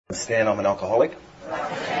Stan, I'm an alcoholic.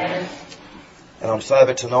 And I'm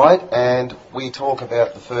sober tonight, and we talk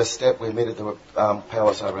about the first step. We admitted that we're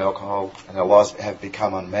powerless over alcohol, and our lives have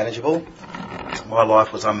become unmanageable. My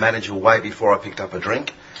life was unmanageable way before I picked up a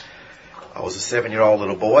drink. I was a 7-year-old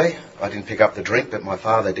little boy. I didn't pick up the drink, but my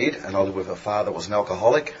father did, and I lived with a father that was an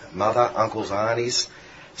alcoholic, mother, uncles, aunties,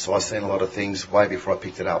 so I've seen a lot of things way before I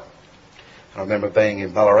picked it up. And I remember being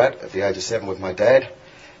in Ballarat at the age of 7 with my dad,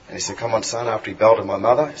 and he said, "Come on, son," after he belted my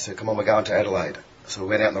mother. He said, "Come on, we're going to Adelaide." So we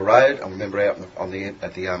went out on the road. I remember out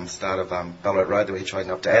at the start of Ballarat Road, they were hitchhiking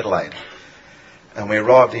up to Adelaide. And we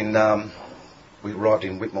arrived in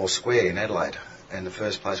Whitmore Square in Adelaide. And the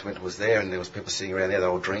first place we went was there, and there was people sitting around there. They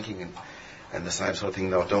were drinking and the same sort of thing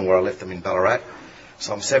they were doing where I left them in Ballarat.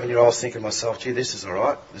 So I'm 7-year-old thinking to myself, gee, this is all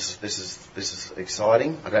right. This is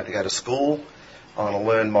exciting. I don't have to go to school. I'm going to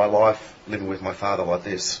learn my life living with my father like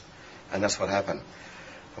this. And that's what happened.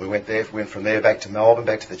 We went from there back to Melbourne,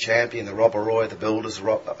 back to the Champion, the Rob-a-Roy, the Builders,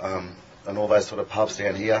 and all those sort of pubs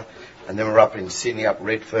down here. And then we're up in Sydney, up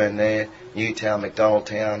Redfern there, Newtown,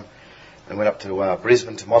 McDonaldtown, and went up to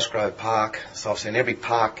Brisbane, to Musgrove Park. So I've seen every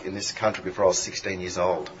park in this country before I was 16 years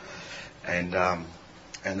old. And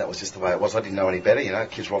that was just the way it was. I didn't know any better, you know.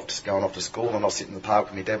 Kids were going off to school, and I was sitting in the park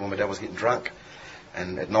with my dad when my dad was getting drunk.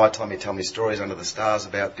 And at night time he'd tell me stories under the stars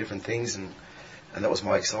about different things, and that was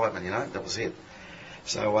my excitement, you know. That was it.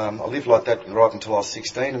 So I lived like that right until I was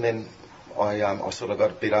 16, and then I sort of got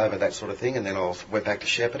a bit over that sort of thing, and then I went back to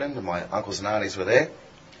Shepparton, and my uncles and aunties were there,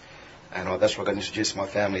 and that's where I got introduced to my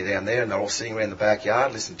family down there, and they're all sitting around the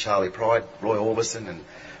backyard listening to Charlie Pride, Roy Orbison, and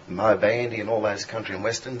Mo Bandy, and all those country and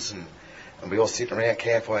westerns, and we all sitting around,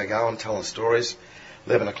 campfire going, telling stories.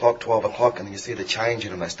 11 o'clock, 12 o'clock, and then you see the change in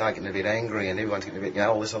them. They start getting a bit angry, and everyone's getting a bit, you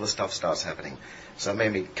know, all this other stuff starts happening. So me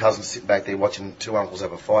and my cousins sit back there watching two uncles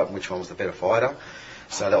have a fight, and which one was the better fighter.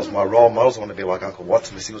 So that was my role models. I wanted to be like Uncle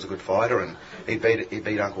Watson because he was a good fighter, and he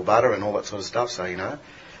beat Uncle Butter and all that sort of stuff. So, you know,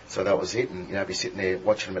 so that was it. And, you know, be sitting there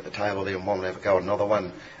watching him at the table there, and one would have a go at another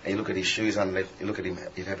one. And you look at his shoes underneath, you look at him,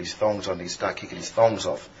 he'd have his thongs on, he'd start kicking his thongs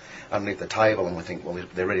off underneath the table, and we think, well,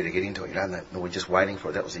 they're ready to get into it, you know, and we're just waiting for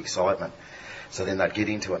it. That was the excitement. So then they'd get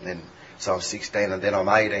into it, and then, so I'm 16, and then I'm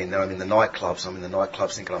 18, then I'm in the nightclubs. I'm in the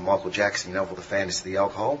nightclubs thinking I'm Michael Jackson, you know, with all the fantasy of the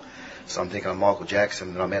alcohol. So I'm thinking I'm Michael Jackson,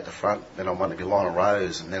 and then I'm out the front, then I want to be Lionel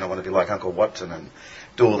Rose, and then I want to be like Uncle Watson, and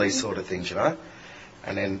do all these sort of things, you know.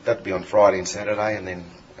 And then that'd be on Friday and Saturday, and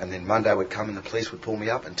then Monday would come, and the police would pull me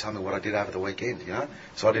up and tell me what I did over the weekend, you know.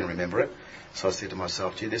 So I didn't remember it. So I said to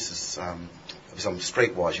myself, gee, this is, because I'm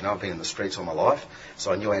streetwise, you know, I've been in the streets all my life,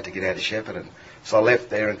 so I knew I had to get out of Shepparton. So I left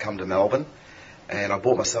there and come to Melbourne. And I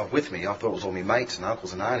brought myself with me. I thought it was all my mates and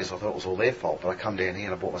uncles and aunties. I thought it was all their fault. But I come down here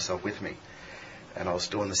and I brought myself with me. And I was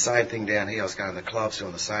doing the same thing down here. I was going to the clubs,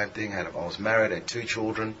 doing the same thing. I was married, I had 2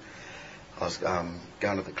 children. I was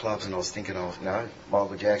going to the clubs, and I was thinking I was, you know,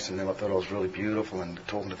 Michael Jackson. And then I thought I was really beautiful and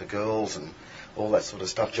talking to the girls and all that sort of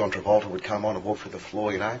stuff. John Travolta would come on and walk through the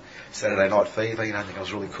floor, you know. Saturday Night Fever, you know, I think I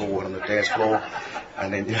was really cool on the dance floor.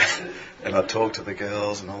 And then, you know, and I'd talk to the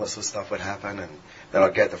girls, and all that sort of stuff would happen. And then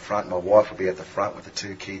I'd go at the front, my wife would be at the front with the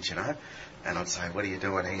 2 kids, you know. And I'd say, "What are you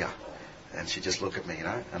doing here?" And she'd just look at me, you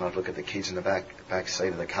know. And I'd look at the kids in the back seat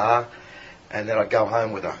of the car. And then I'd go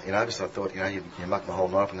home with her, you know, because I thought, you know, you mucked my whole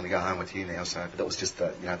night, I'm going to go home with you now. So, but that was just,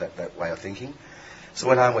 you know, that way of thinking. So I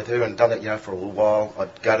went home with her and done it, you know, for a little while.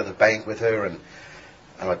 I'd go to the bank with her, and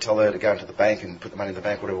I'd tell her to go into the bank and put the money in the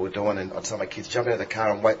bank, whatever we're doing. And I'd tell my kids, jump out of the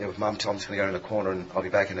car and wait there with Mum till I'm just going to go in the corner, and I'll be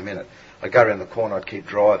back in a minute. I'd go around the corner, I'd keep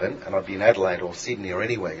driving, and I'd be in Adelaide or Sydney or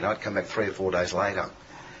anywhere, you know. I'd come back 3 or 4 days later.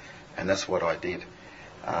 And that's what I did.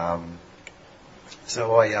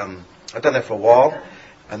 So I'd done that for a while,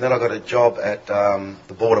 and then I got a job at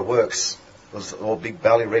the Border Works. It was all big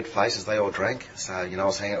belly, red faces, they all drank. So, you know, I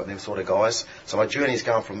was hanging out with them sort of guys. So my journey is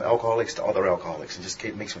going from alcoholics to other alcoholics, and just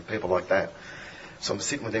keep mixing with people like that. So I'm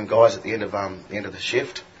sitting with them guys at the end of the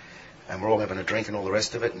shift, and we're all having a drink and all the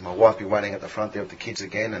rest of it, and my wife be waiting at the front there with the kids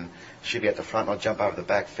again, and she'd be at the front, and I'd jump over the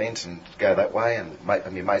back fence and go that way, and my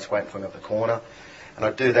mates waiting for me at the corner. And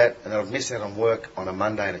I'd do that, and then I'd miss out on work on a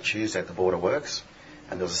Monday and a Tuesday at the Border Works.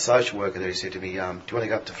 And there was a social worker there who said to me, do you want to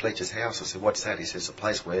go up to Fletcher's house? I said, what's that? He says, it's a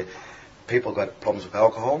place where people got problems with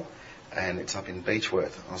alcohol, and it's up in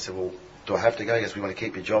Beechworth. I said, well, do I have to go? He goes, we want to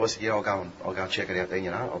keep your job. I said, yeah, I'll go and check it out there,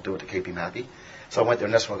 you know, I'll do it to keep him happy. So I went there,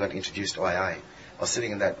 and that's when I got introduced to AA. I was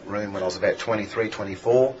sitting in that room when I was about 23,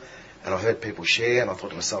 24, and I heard people share, and I thought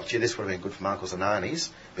to myself, gee, this would have been good for my uncles and aunties,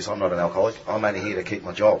 because I'm not an alcoholic. I'm only here to keep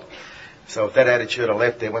my job. So with that attitude, I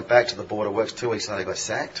left there, went back to the Border Works. 2 weeks later, I got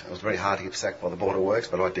sacked. It was very hard to get sacked by the Border Works,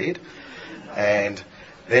 but I did. And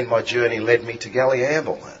then my journey led me to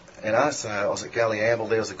Galliamble. You know, so I was at Galliamble.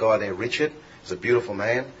 There was a guy there, Richard. He's a beautiful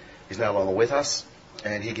man. He's no longer with us.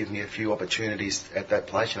 And he gave me a few opportunities at that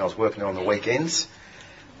place, and I was working there on the weekends.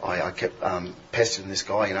 I kept pestering this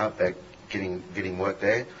guy, about getting work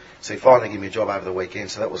there. So he finally gave me a job over the weekend,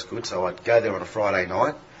 so that was good. So I'd go there on a Friday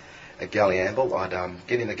night at Galliamble. I'd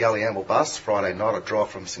get in the Galliamble bus Friday night. I'd drive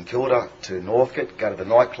from St Kilda to Northcote, go to the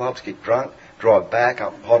nightclubs, get drunk, drive back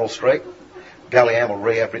up Hoddle Street. Galliamble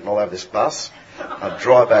rehab written all over this bus. I'd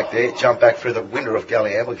drive back there, jump back through the window of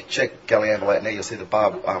Galliamble. If you check Galliamble out now, you'll see the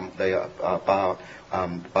bars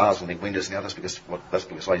on the windows now. That's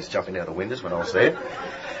because I used to jump in out of the windows when I was there.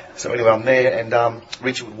 So anyway, I'm there, and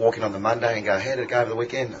Richard would walk in on the Monday and go, "How did it go over the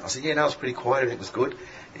weekend?" I said, "Yeah, no, it was pretty quiet. Everything was good."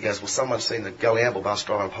 He goes, "Well, someone's seen the Galliamble bus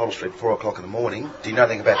driving up Hoddle Street at 4 o'clock in the morning. Do you know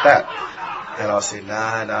anything about that?" And I said,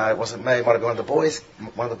 no, it wasn't me. It might have been one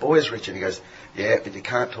of the boys, Richard. He goes, "Yeah, but you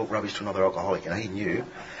can't talk rubbish to another alcoholic." And he knew.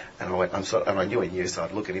 And I went, and I knew he knew, so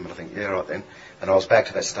I'd look at him and I think, yeah, right then. And I was back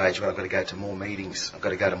to that stage where I've got to go to more meetings. I've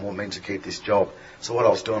got to go to more meetings to keep this job. So what I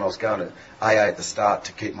was doing, I was going to AA at the start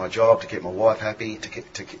to keep my job, to keep my wife happy, to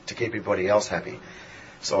keep everybody else happy.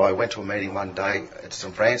 So I went to a meeting one day at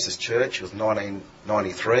St Francis Church. It was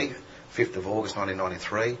 1993, 5th of August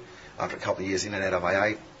 1993, after a couple of years in and out of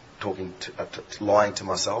AA, lying to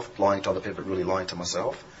myself, lying to other people, but really lying to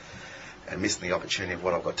myself, and missing the opportunity of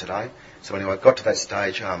what I've got today. So anyway, I got to that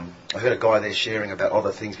stage. I heard a guy there sharing about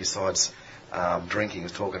other things besides drinking. He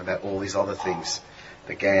was talking about all these other things,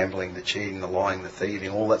 the gambling, the cheating, the lying, the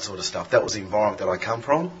thieving, all that sort of stuff. That was the environment that I come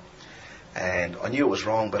from. And I knew it was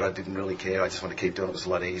wrong, but I didn't really care. I just wanted to keep doing it. It was a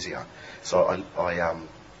lot easier. So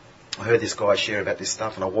I heard this guy share about this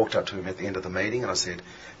stuff, and I walked up to him at the end of the meeting, and I said,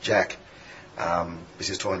 "Jack," this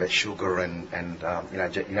is talking about sugar and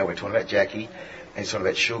we're talking about Jackie, and he's talking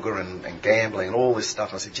about sugar and gambling and all this stuff.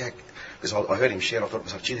 And I said, "Jack," because I heard him share, and I thought to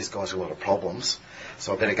myself, "Gee, this guy's got a lot of problems,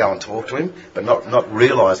 so I better go and talk to him," but not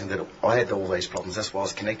realising that I had all these problems. That's why I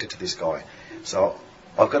was connected to this guy. So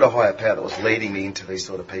I've got a higher power that was leading me into these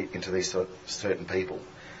certain people.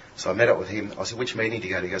 So I met up with him. I said, "Which meeting do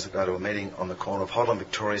you go to?" He goes, "I go to a meeting on the corner of Hoddle and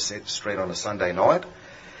Victoria Street on a Sunday night."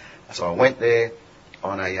 So I went there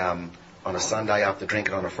on a Sunday after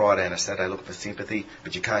drinking on a Friday and a Saturday looking for sympathy,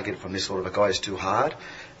 but you can't get it from this sort of a guy. It's too hard.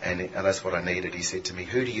 And that's what I needed. He said to me,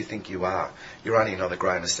 "Who do you think you are? You're only another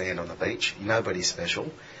grain of sand on the beach. Nobody's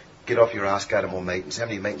special. Get off your ass, go to more meetings." "How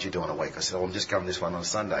many meetings you do in a week?" I said, "I'm just going to this one on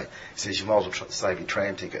Sunday." He says, "You might as well save your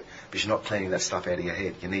tram ticket, but you're not cleaning that stuff out of your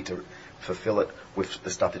head. You need to fulfill it with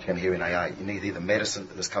the stuff that you can hear in AA. You need either medicine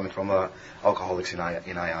that's coming from alcoholics in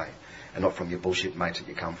AA and not from your bullshit mates that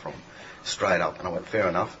you come from." Straight up. And I went, "Fair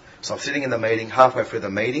enough." So I'm sitting in the meeting. Halfway through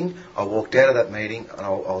the meeting, I walked out of that meeting, and I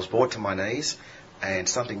was brought to my knees, and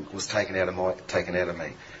something was taken out of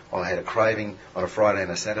me. I had a craving on a Friday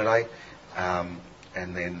and a Saturday, and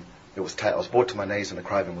then I was brought to my knees, and the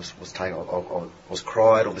craving was taken. I was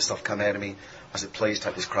cried. All this stuff come out of me. I said, "Please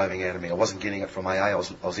take this craving out of me." I wasn't getting it from AA. I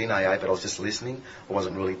was in AA, but I was just listening. I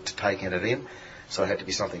wasn't really taking it in. So it had to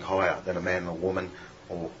be something higher than a man and a woman,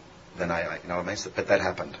 or than AA. You know what I mean? But that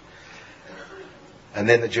happened. And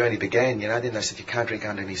then the journey began, Then they said, "You can't drink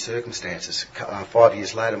under any circumstances." 5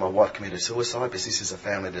 years later, my wife committed suicide because this is a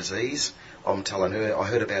family disease. I'm telling her, I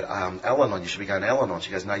heard about Al-Anon. You should be going to Al-Anon. She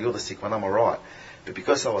goes, "No, you're the sick one. I'm all right." But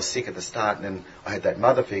because I was sick at the start, and then I had that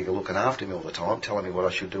mother figure looking after me all the time, telling me what I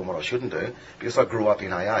should do and what I shouldn't do, because I grew up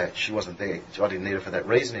in AA, she wasn't there. I didn't need her for that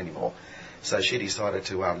reason anymore. So she decided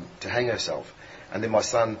to hang herself. And then my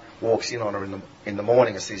son walks in on her in the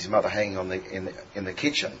morning and sees his mother hanging in the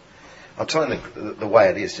kitchen. I'm telling you the way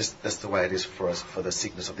it is. That's the way it is for us, for the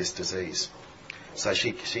sickness of this disease. So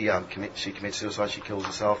she commits suicide. She kills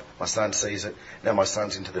herself. My son sees it. Now my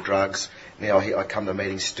son's into the drugs. Now I come to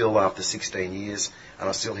meetings still after 16 years, and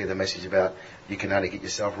I still hear the message about you can only get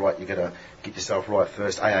yourself right. You got to get yourself right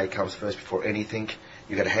first. AA comes first before anything.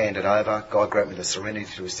 You got to hand it over. God grant me the serenity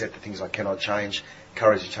to accept the things I cannot change,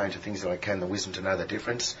 courage to change the things that I can, the wisdom to know the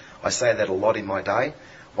difference. I say that a lot in my day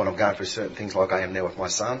when I'm going through certain things like I am now with my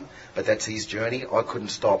son, but that's his journey. I couldn't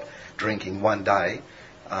stop drinking one day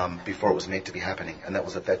before it was meant to be happening, and that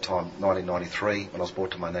was at that time, 1993, when I was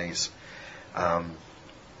brought to my knees. And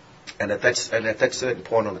at that certain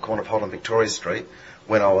point on the corner of Hoddle and Victoria Street,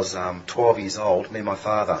 when I was 12 years old, my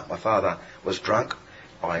father was drunk.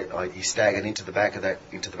 He staggered into the back of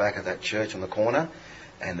that church on the corner,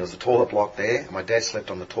 and there was a toilet block there. My dad slept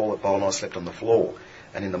on the toilet bowl, and I slept on the floor.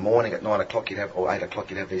 And in the morning at 9 o'clock, or 8 o'clock,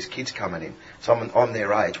 you'd have these kids coming in. So I'm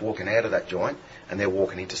their age, walking out of that joint, and they're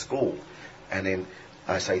walking into school. And then,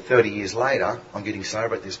 I say 30 years later, I'm getting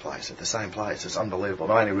sober at this place, at the same place. It's unbelievable.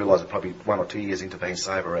 And I only realised it probably 1 or 2 years into being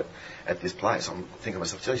sober at this place. I'm thinking to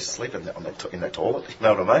myself, geez, sleep in that toilet. You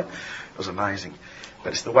know what I mean? It was amazing.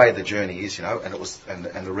 But it's the way the journey is, and it was, and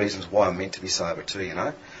the reasons why I'm meant to be sober too,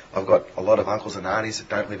 I've got a lot of uncles and aunties that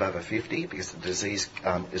don't live over 50 because the disease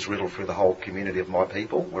is riddled through the whole community of my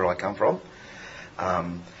people, where I come from.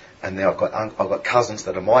 And now I've got cousins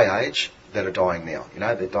that are my age that are dying now,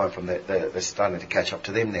 they're dying from they're starting to catch up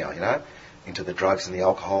to them now, into the drugs and the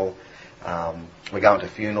alcohol. We're going to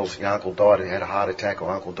funerals, uncle died and had a heart attack, or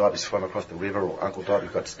uncle died, he swam across the river, or uncle died, he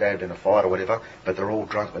got stabbed in a fight or whatever, but they're all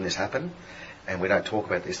drunk when this happened. And we don't talk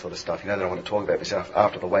about this sort of stuff. They don't want to talk about this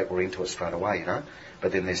after the wake. We're into it straight away,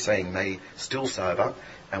 But then they're seeing me still sober.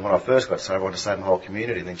 And when I first got sober, I wanted to save my whole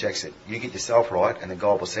community. And then Jack said, you get yourself right, and then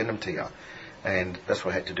God will send them to you. And that's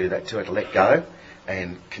what I had to do that too. I had to let go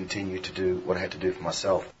and continue to do what I had to do for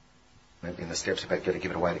myself. In the steps about getting to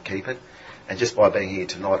give it away to keep it. And just by being here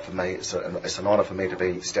tonight for me, it's an honour for me to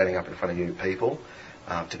be standing up in front of you people,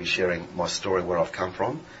 to be sharing my story, where I've come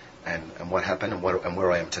from, and what happened, and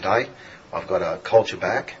where I am today. I've got a culture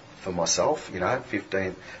back for myself,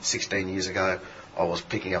 16 years ago I was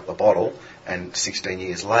picking up the bottle, and 16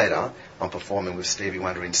 years later I'm performing with Stevie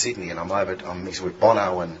Wonder in Sydney, and I'm mixing with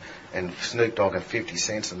Bono and Snoop Dogg and 50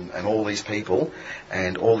 Cent and all these people,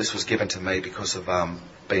 and all this was given to me because of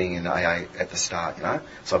being in AA at the start,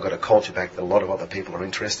 So I've got a culture back that a lot of other people are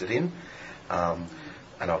interested in.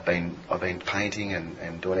 And I've been painting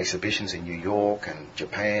and doing exhibitions in New York and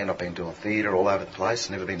Japan. I've been doing theatre all over the place.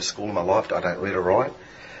 Never been to school in my life. I don't read or write,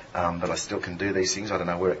 but I still can do these things. I don't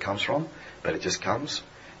know where it comes from, but it just comes.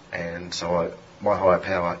 And so my higher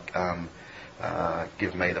power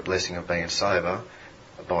give me the blessing of being sober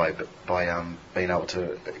by being able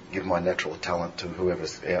to give my natural talent to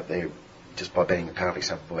whoever's out there, just by being a perfect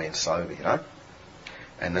example of being sober,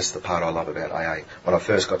 And that's the part I love about AA. When I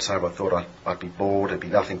first got sober, I thought I'd be bored, there'd be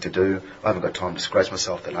nothing to do. I haven't got time to scratch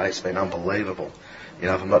myself today. It's been unbelievable.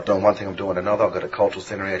 If I'm not doing one thing, I'm doing another. I've got a cultural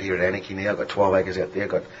centre out here at Anarchy now. I've got 12 acres out there. I've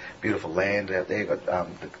got beautiful land out there.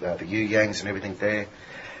 I've got the Yu Yangs and everything there.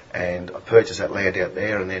 And I purchased that land out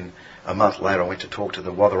there, and then a month later I went to talk to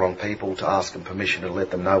the Wathaurong people to ask them permission to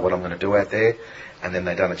let them know what I'm going to do out there. And then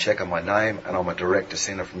they done a check on my name, and I'm a direct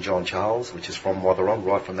descendant from John Charles, which is from Wathaurong,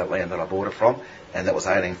 right from that land that I bought it from, and that was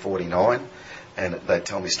 1849. And they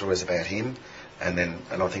tell me stories about him, and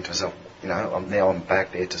I think to myself, I'm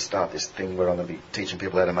back there to start this thing where I'm going to be teaching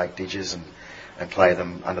people how to make didges and play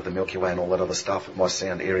them under the Milky Way and all that other stuff. It might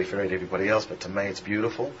sound airy-fairy to everybody else, but to me it's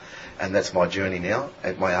beautiful, and that's my journey now.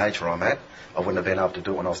 At my age where I'm at, I wouldn't have been able to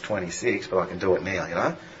do it when I was 26, but I can do it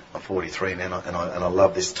now. I'm 43 now, and I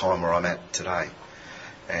love this time where I'm at today.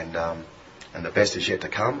 And the best is yet to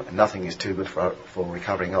come, and nothing is too good for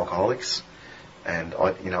recovering alcoholics. And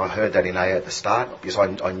I heard that in AA at the start, because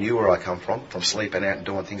I knew where I come from sleeping out and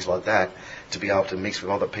doing things like that, to be able to mix with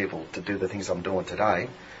other people to do the things I'm doing today.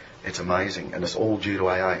 It's amazing, and it's all due to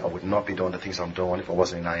AA. I would not be doing the things I'm doing if I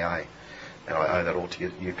wasn't in AA. And I owe that all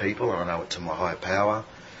to you people, and I owe it to my higher power,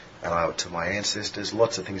 and I owe it to my ancestors.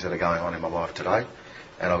 Lots of things that are going on in my life today,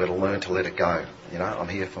 and I've got to learn to let it go. I'm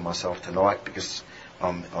here for myself tonight because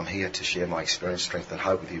I'm here to share my experience, strength and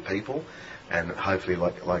hope with you people. And hopefully,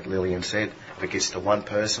 like Lillian said, if it gets to one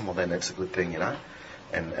person, well then that's a good thing,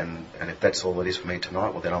 And if that's all it is for me tonight,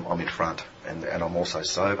 well then I'm in front, and I'm also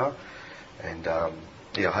sober. And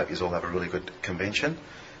I hope you all have a really good convention.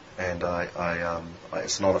 And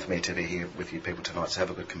it's an honour for me to be here with you people tonight. So have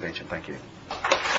a good convention. Thank you.